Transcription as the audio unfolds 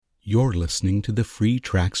You're listening to the free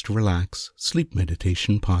Tracks to Relax Sleep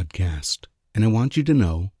Meditation Podcast, and I want you to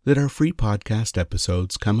know that our free podcast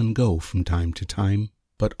episodes come and go from time to time,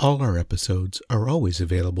 but all our episodes are always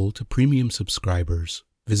available to premium subscribers.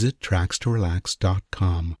 Visit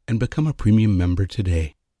trackstorelax.com and become a premium member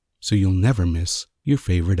today, so you'll never miss your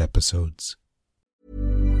favorite episodes.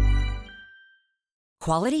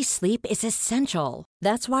 Quality sleep is essential.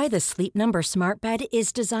 That's why the Sleep Number Smart Bed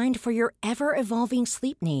is designed for your ever-evolving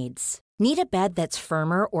sleep needs. Need a bed that's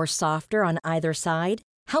firmer or softer on either side?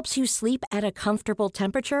 Helps you sleep at a comfortable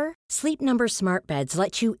temperature? Sleep Number Smart Beds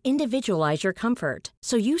let you individualize your comfort,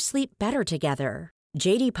 so you sleep better together.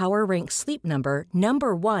 J.D. Power ranks Sleep Number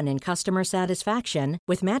number 1 in customer satisfaction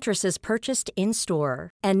with mattresses purchased in-store.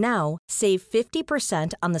 And now, save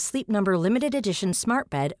 50% on the Sleep Number Limited Edition Smart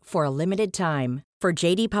Bed for a limited time. For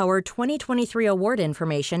J.D. Power 2023 award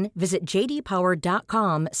information, visit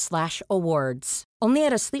jdpower.com/awards. Only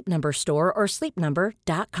at a Sleep Number store or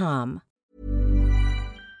sleepnumber.com.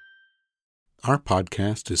 Our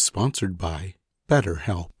podcast is sponsored by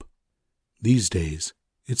BetterHelp. These days,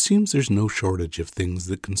 it seems there's no shortage of things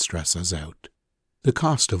that can stress us out. The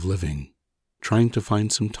cost of living, trying to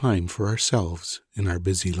find some time for ourselves in our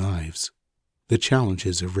busy lives, the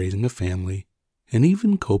challenges of raising a family, and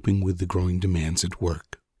even coping with the growing demands at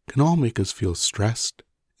work can all make us feel stressed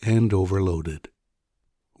and overloaded.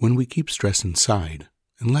 When we keep stress inside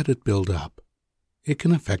and let it build up, it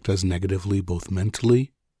can affect us negatively both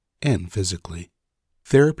mentally and physically.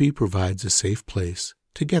 Therapy provides a safe place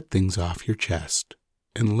to get things off your chest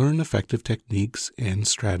and learn effective techniques and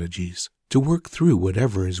strategies to work through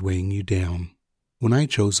whatever is weighing you down. When I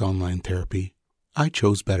chose online therapy, I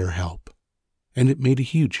chose BetterHelp, and it made a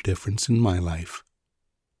huge difference in my life.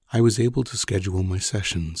 I was able to schedule my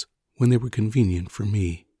sessions when they were convenient for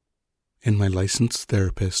me, and my licensed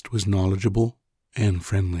therapist was knowledgeable and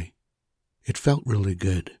friendly. It felt really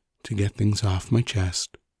good to get things off my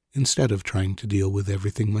chest instead of trying to deal with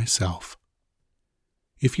everything myself.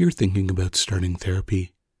 If you're thinking about starting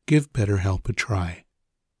therapy, give BetterHelp a try.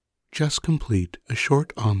 Just complete a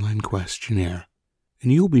short online questionnaire,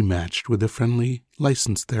 and you'll be matched with a friendly,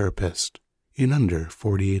 licensed therapist in under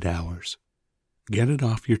 48 hours. Get it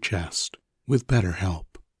off your chest with BetterHelp.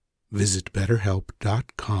 Visit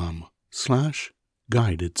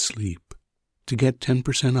betterhelp.com/guidedsleep to get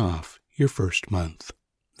 10% off your first month.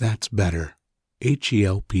 That's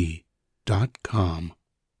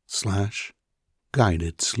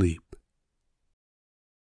betterhelp.com/guidedsleep.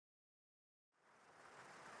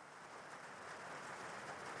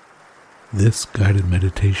 This guided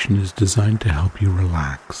meditation is designed to help you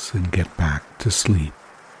relax and get back to sleep.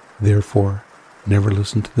 Therefore, never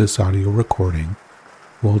listen to this audio recording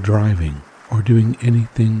while driving or doing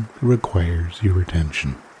anything that requires your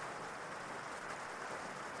attention.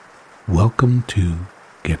 Welcome to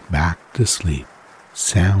Get Back to Sleep,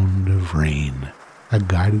 Sound of Rain, a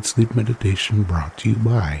guided sleep meditation brought to you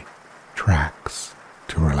by Tracks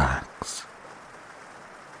to Relax.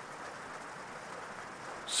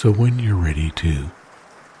 So when you're ready to,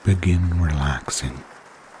 begin relaxing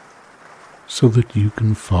so that you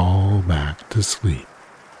can fall back to sleep.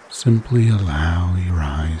 Simply allow your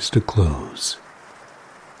eyes to close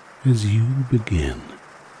as you begin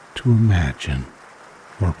to imagine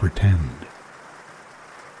or pretend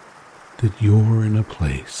that you're in a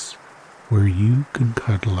place where you can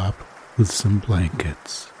cuddle up with some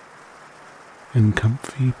blankets and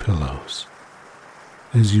comfy pillows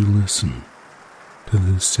as you listen to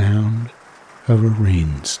the sound of a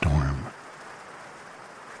rainstorm.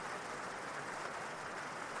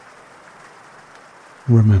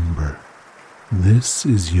 Remember, this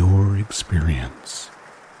is your experience,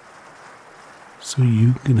 so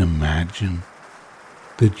you can imagine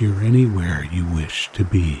that you're anywhere you wish to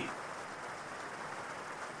be,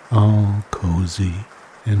 all cozy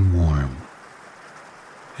and warm,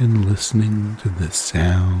 and listening to the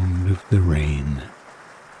sound of the rain.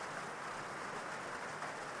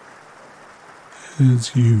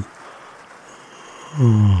 As you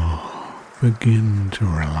begin to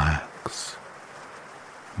relax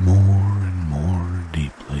more and more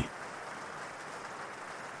deeply.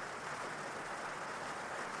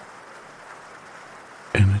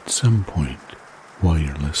 And at some point while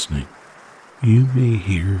you're listening, you may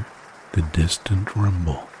hear the distant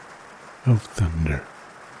rumble of thunder.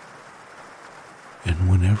 And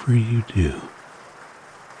whenever you do,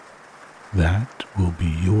 that will be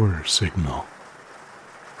your signal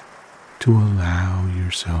to allow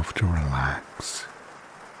yourself to relax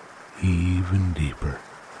even deeper,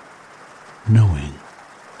 knowing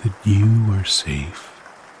that you are safe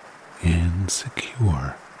and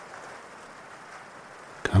secure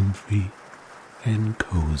comfy and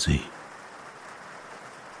cozy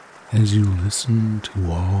as you listen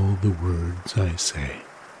to all the words I say.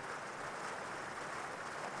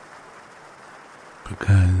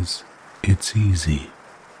 Because it's easy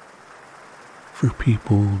for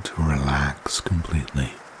people to relax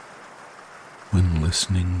completely when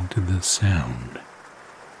listening to the sound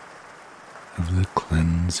of the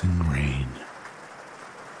cleansing rain.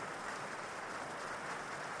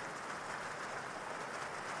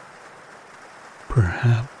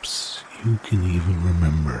 Perhaps you can even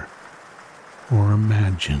remember or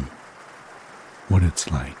imagine what it's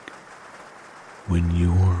like when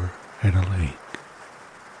you're at a lake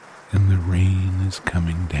and the rain is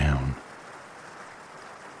coming down,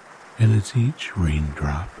 and as each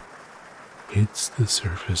raindrop hits the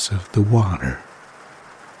surface of the water,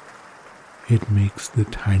 it makes the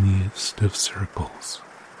tiniest of circles.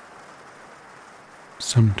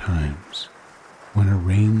 Sometimes, when a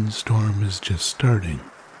rainstorm is just starting,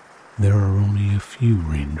 there are only a few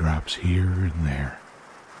raindrops here and there,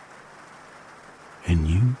 and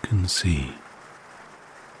you can see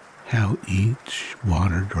how each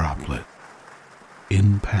water droplet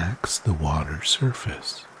impacts the water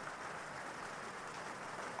surface.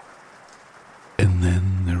 And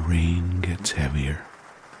then the rain gets heavier,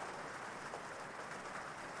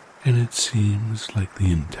 and it seems like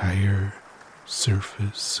the entire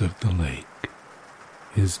surface of the lake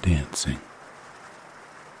is dancing.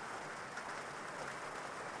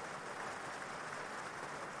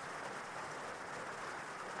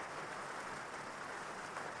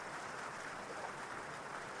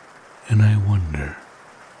 And I wonder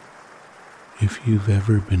if you've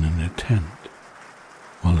ever been in a tent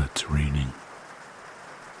while it's raining,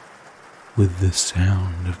 with the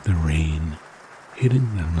sound of the rain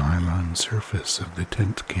hitting the nylon surface of the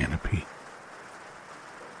tent canopy,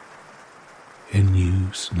 and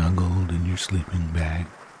you snuggled in your sleeping bag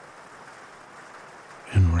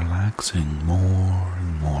and relaxing more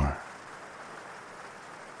and more.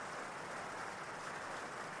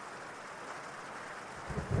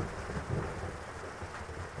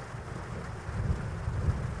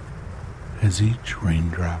 As each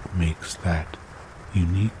raindrop makes that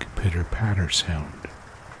unique pitter-patter sound,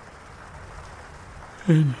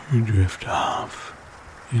 and you drift off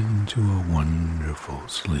into a wonderful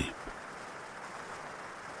sleep.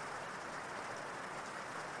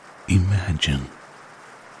 Imagine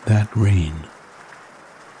that rain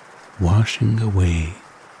washing away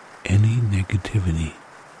any negativity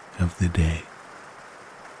of the day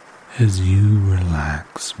as you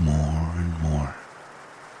relax more and more.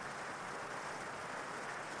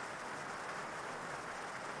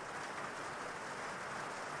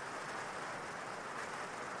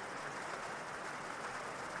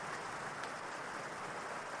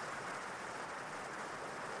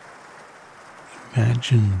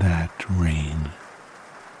 Imagine that rain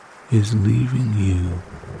is leaving you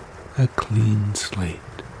a clean slate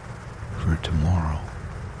for tomorrow.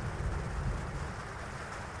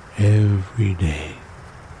 Every day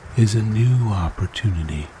is a new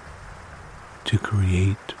opportunity to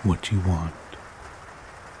create what you want,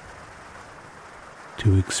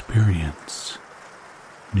 to experience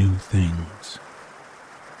new things,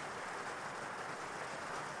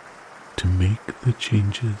 to make the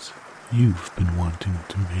changes you've been wanting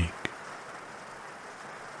to make.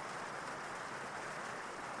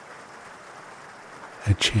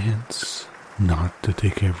 A chance not to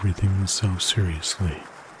take everything so seriously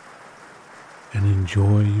and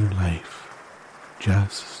enjoy your life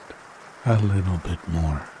just a little bit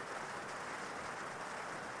more.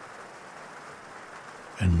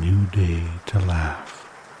 A new day to laugh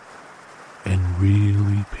and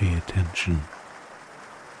really pay attention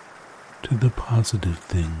to the positive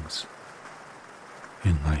things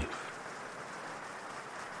in life,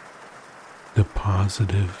 the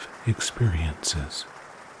positive experiences,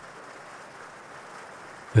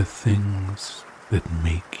 the things that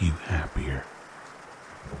make you happier.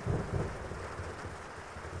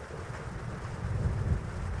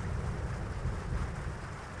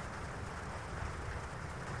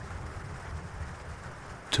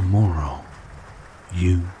 Tomorrow,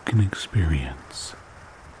 you can experience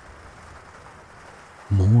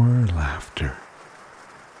more laughter,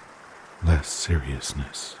 less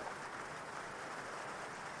seriousness,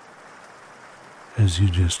 as you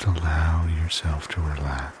just allow yourself to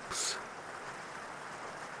relax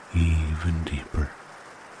even deeper.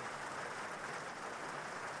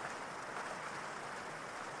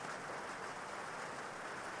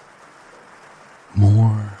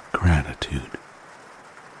 More gratitude,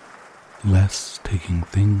 less taking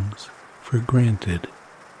things for granted,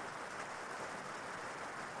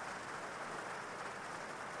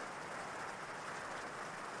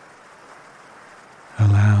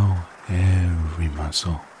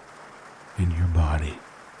 muscle in your body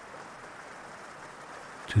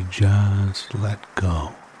to just let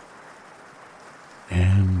go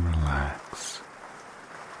and relax.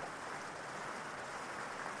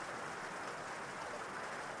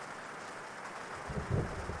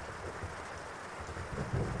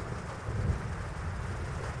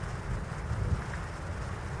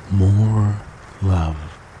 More love,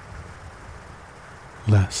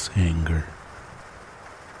 less anger.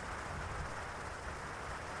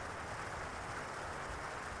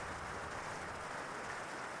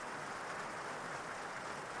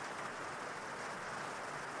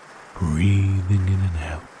 Breathing in and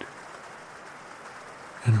out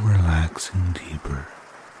and relaxing deeper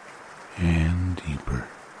and deeper.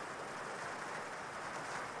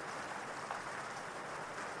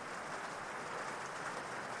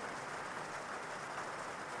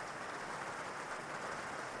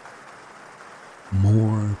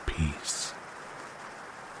 More peace,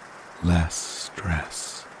 less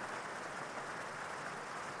stress.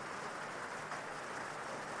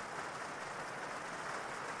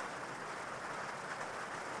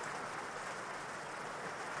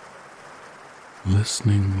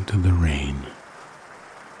 Listening to the rain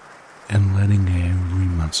and letting every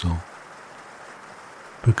muscle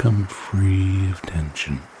become free of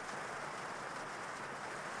tension.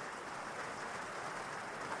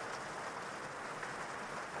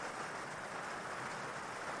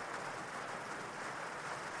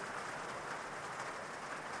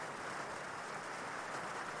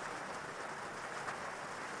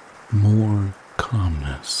 More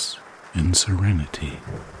calmness and serenity,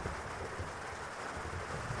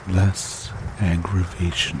 less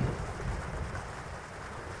aggravation.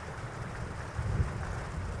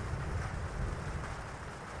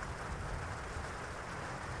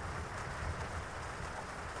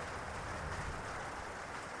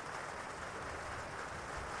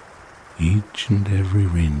 Each and every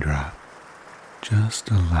raindrop just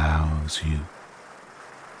allows you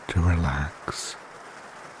to relax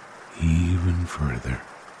even further.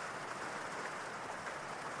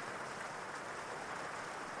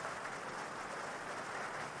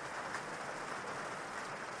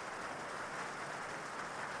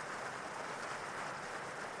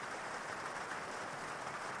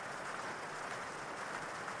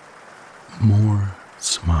 More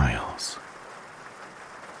smiles,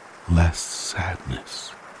 less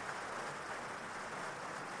sadness.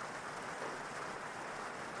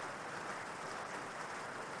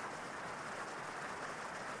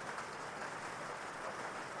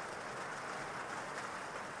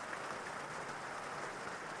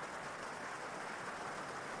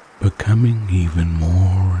 Becoming even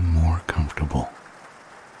more and more comfortable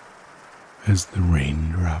as the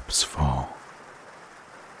raindrops fall.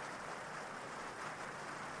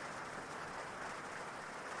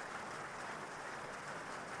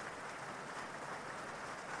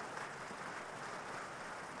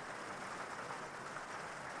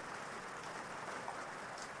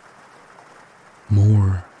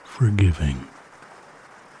 More forgiving,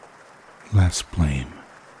 less blame.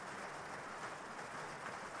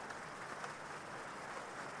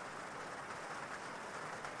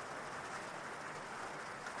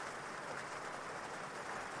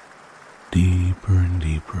 Deeper and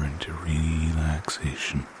deeper into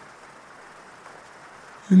relaxation,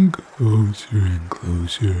 and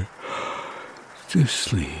closer to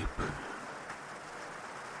sleep.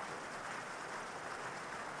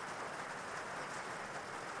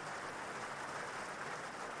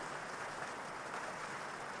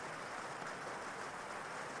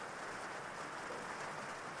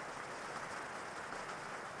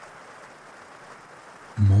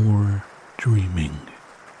 More dreaming,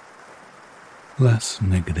 less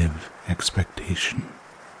negative expectation.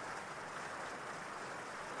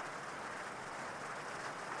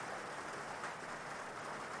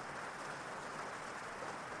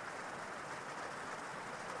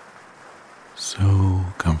 So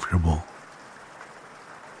comfortable,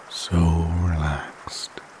 so relaxed.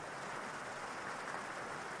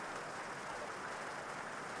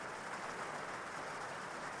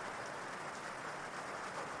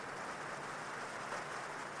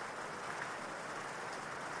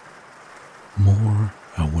 More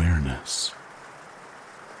awareness,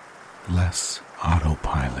 less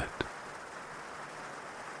autopilot.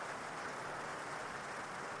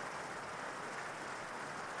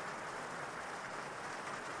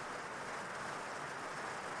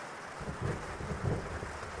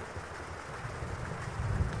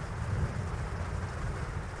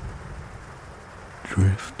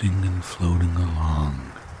 Drifting and floating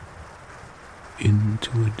along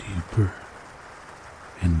into a deeper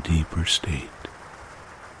and deeper state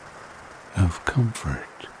of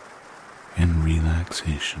comfort and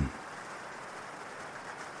relaxation.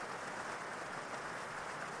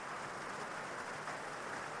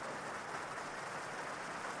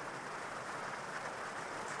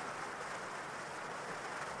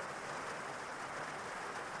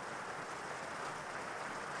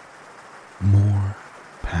 More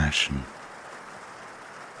passion,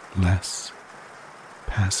 less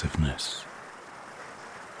passiveness.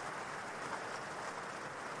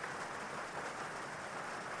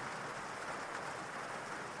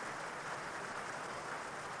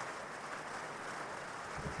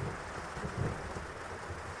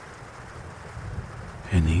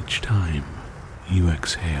 And each time you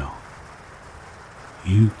exhale,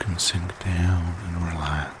 you can sink down and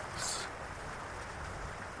relax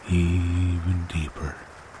even deeper.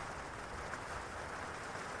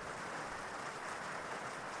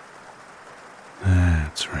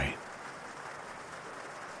 That's right.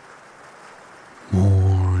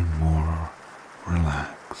 More and more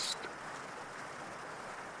relaxed.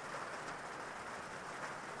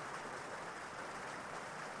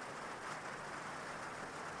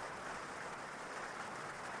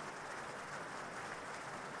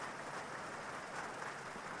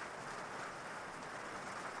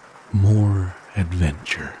 More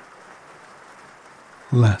adventure,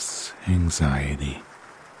 less anxiety.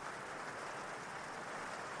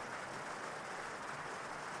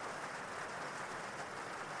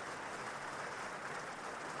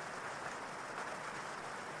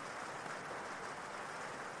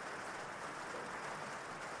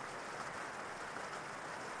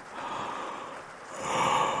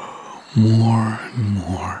 More and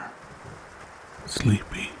more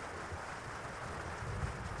sleepy.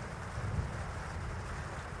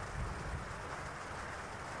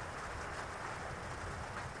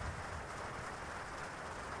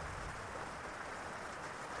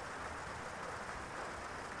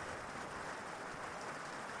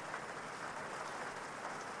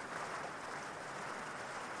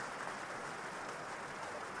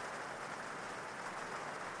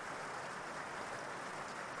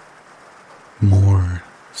 More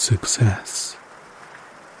success,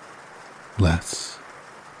 less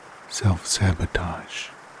self-sabotage.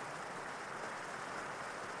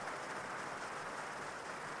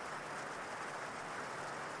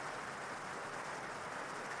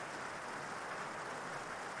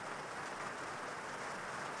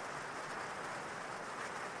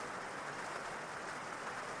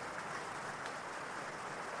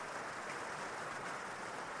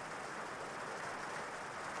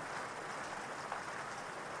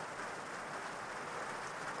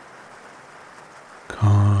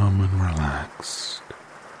 Calm and relaxed,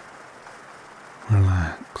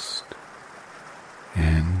 relaxed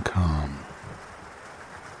and calm.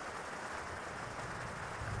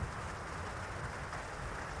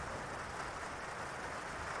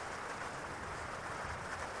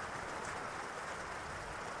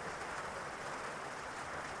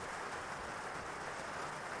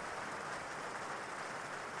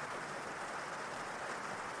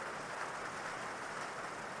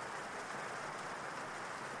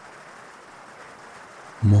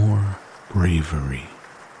 More bravery,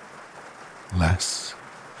 less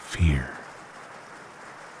fear.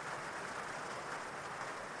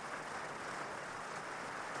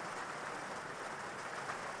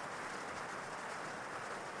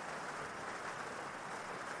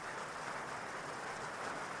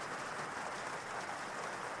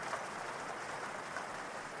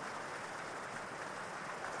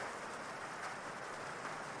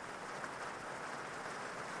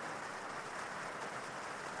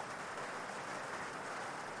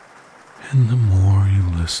 And the more you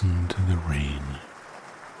listen to the rain,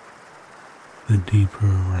 the deeper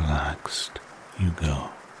relaxed you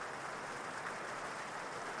go.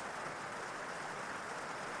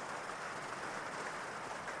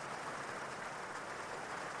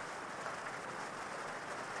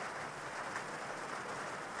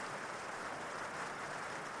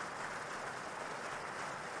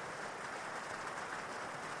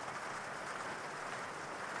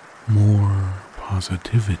 More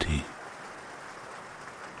positivity,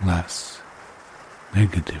 less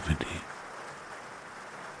negativity.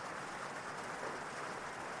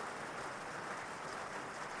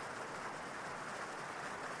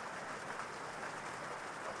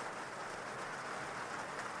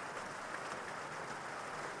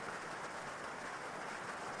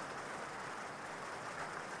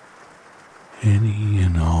 Any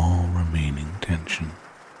and all remaining tension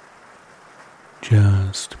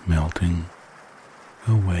just melting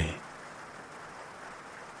away.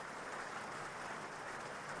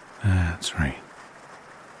 That's right.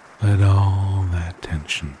 Let let all that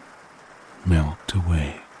tension melt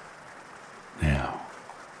away now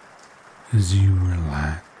as you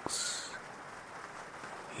relax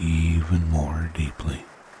even more deeply.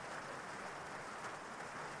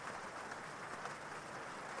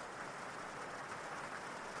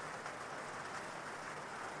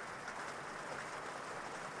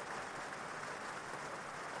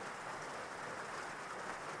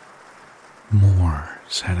 More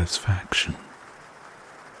satisfaction,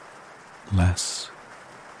 less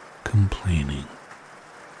complaining.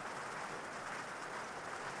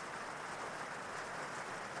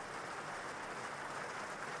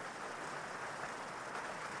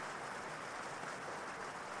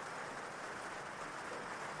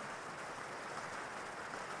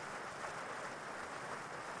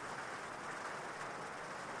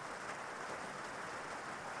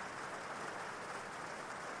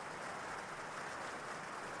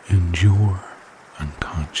 And your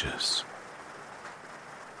unconscious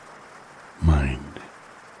mind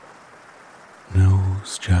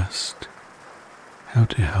knows just how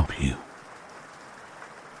to help you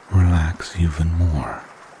relax even more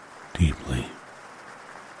deeply.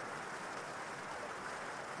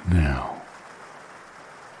 Now,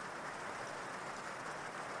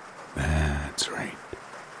 that's right.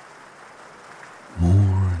 More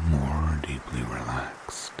and more deeply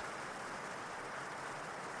relaxed.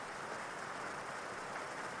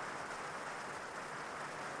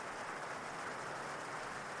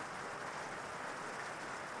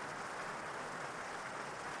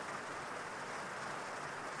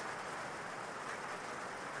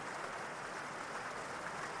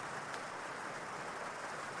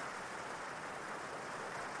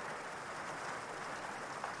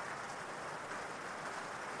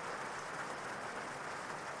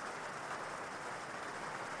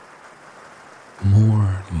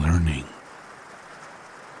 More learning,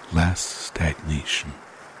 less stagnation.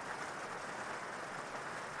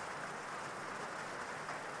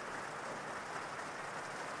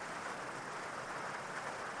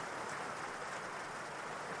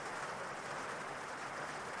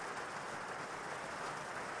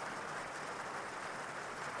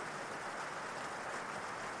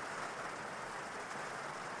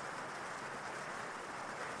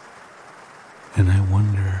 And I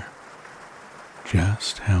wonder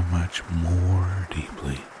just how much more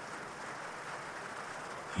deeply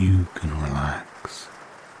you can relax.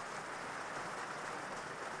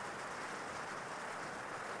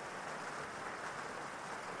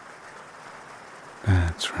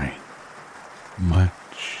 That's right.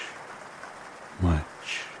 Much,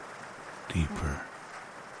 much deeper.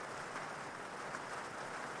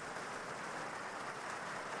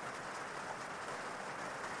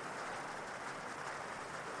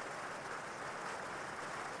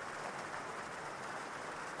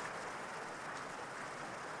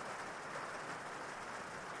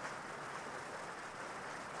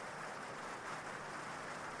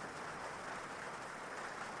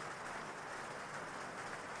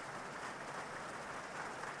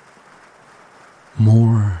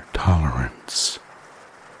 More tolerance,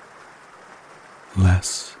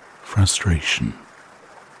 less frustration.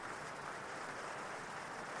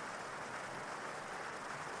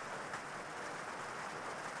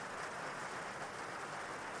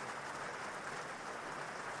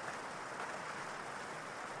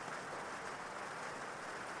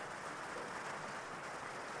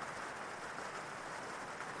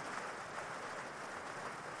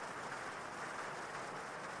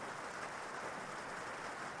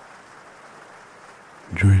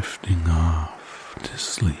 Drifting off to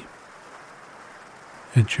sleep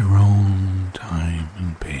at your own time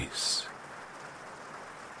and pace,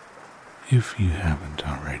 if you haven't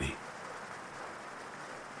already.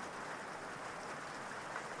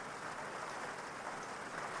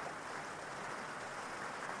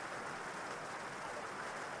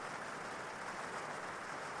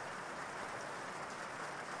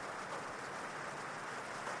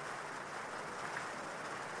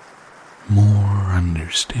 More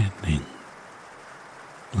understanding,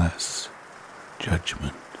 less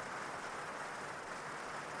judgment.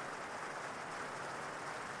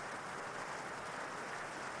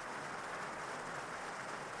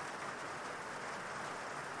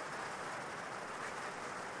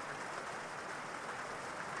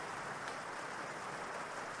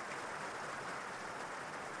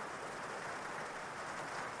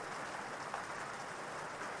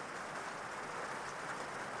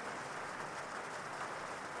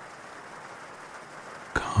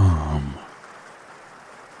 Calm,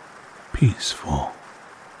 peaceful,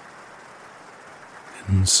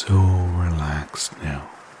 and so relaxed now.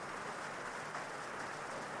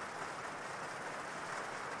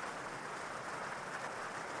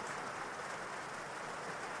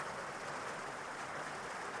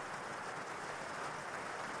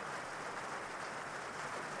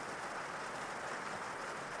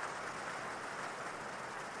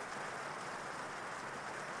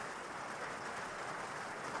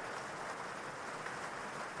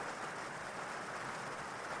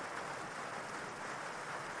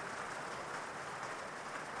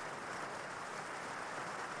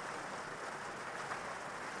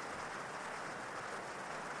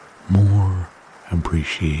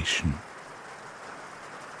 appreciation,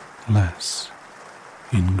 less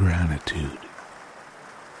ingratitude.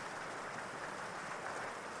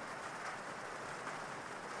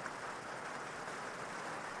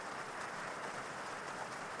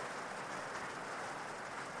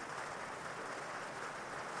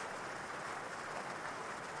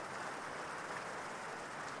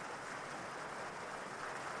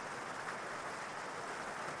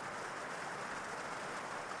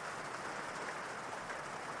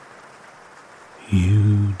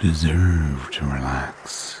 You deserve to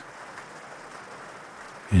relax,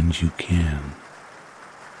 and you can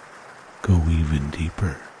go even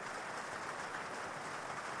deeper.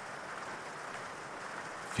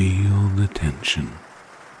 Feel the tension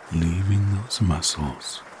leaving those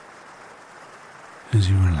muscles as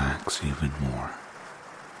you relax even more.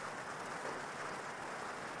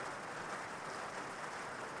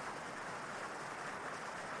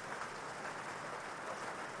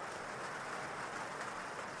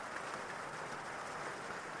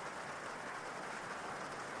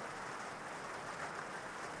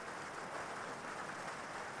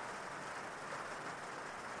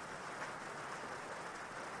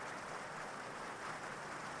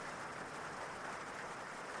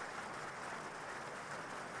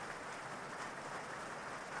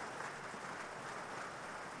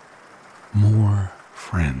 More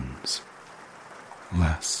friends,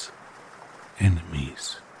 less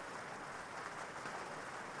enemies.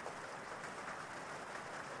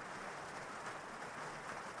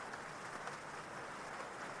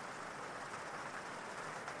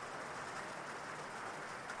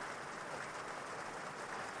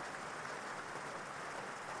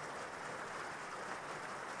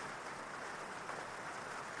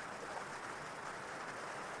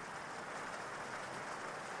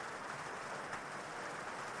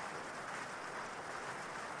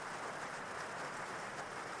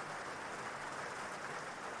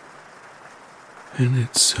 And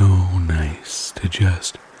it's so nice to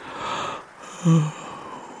just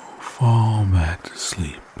fall back to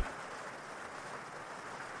sleep.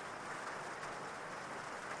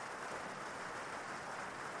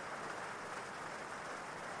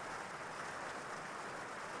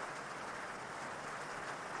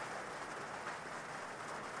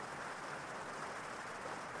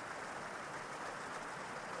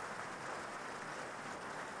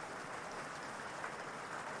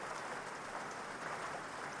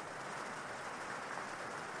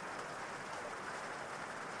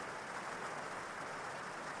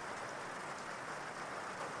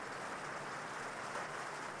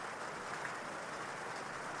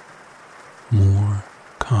 More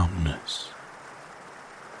calmness,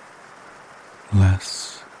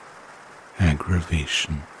 less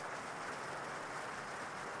aggravation.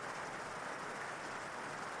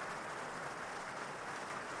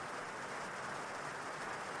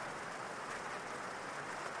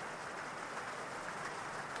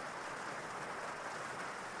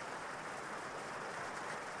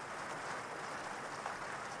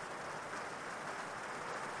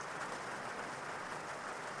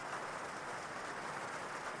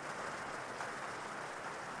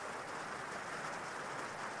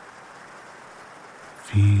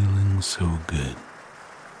 Feeling so good,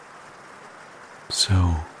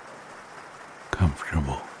 so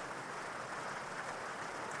comfortable.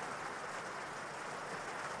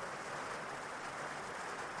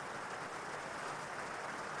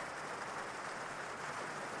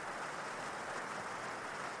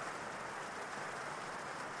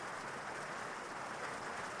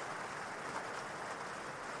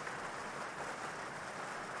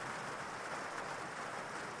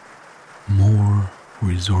 More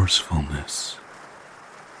resourcefulness,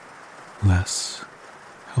 less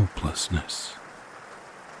helplessness.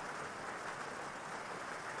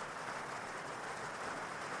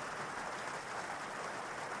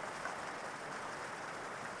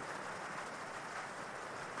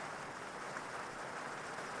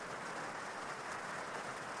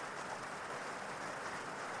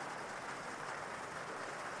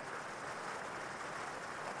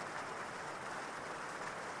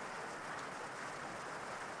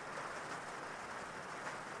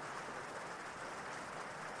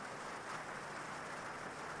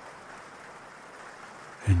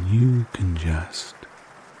 And you can just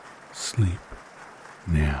sleep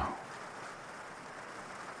now.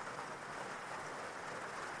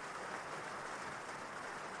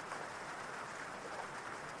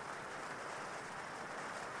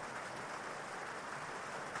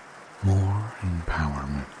 More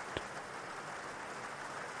empowerment,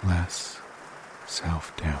 less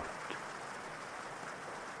self-doubt.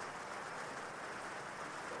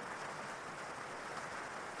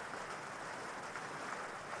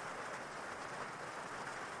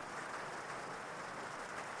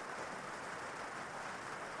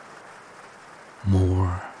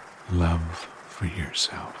 more love for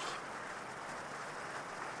yourself,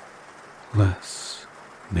 less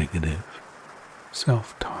negative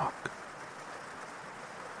self-talk.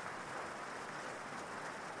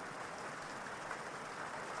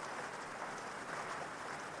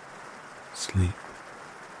 Sleep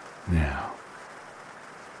now.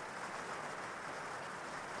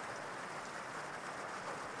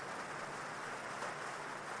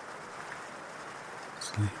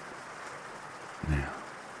 Sleep now.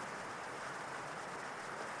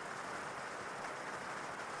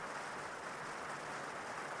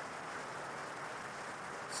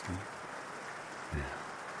 Sleep now.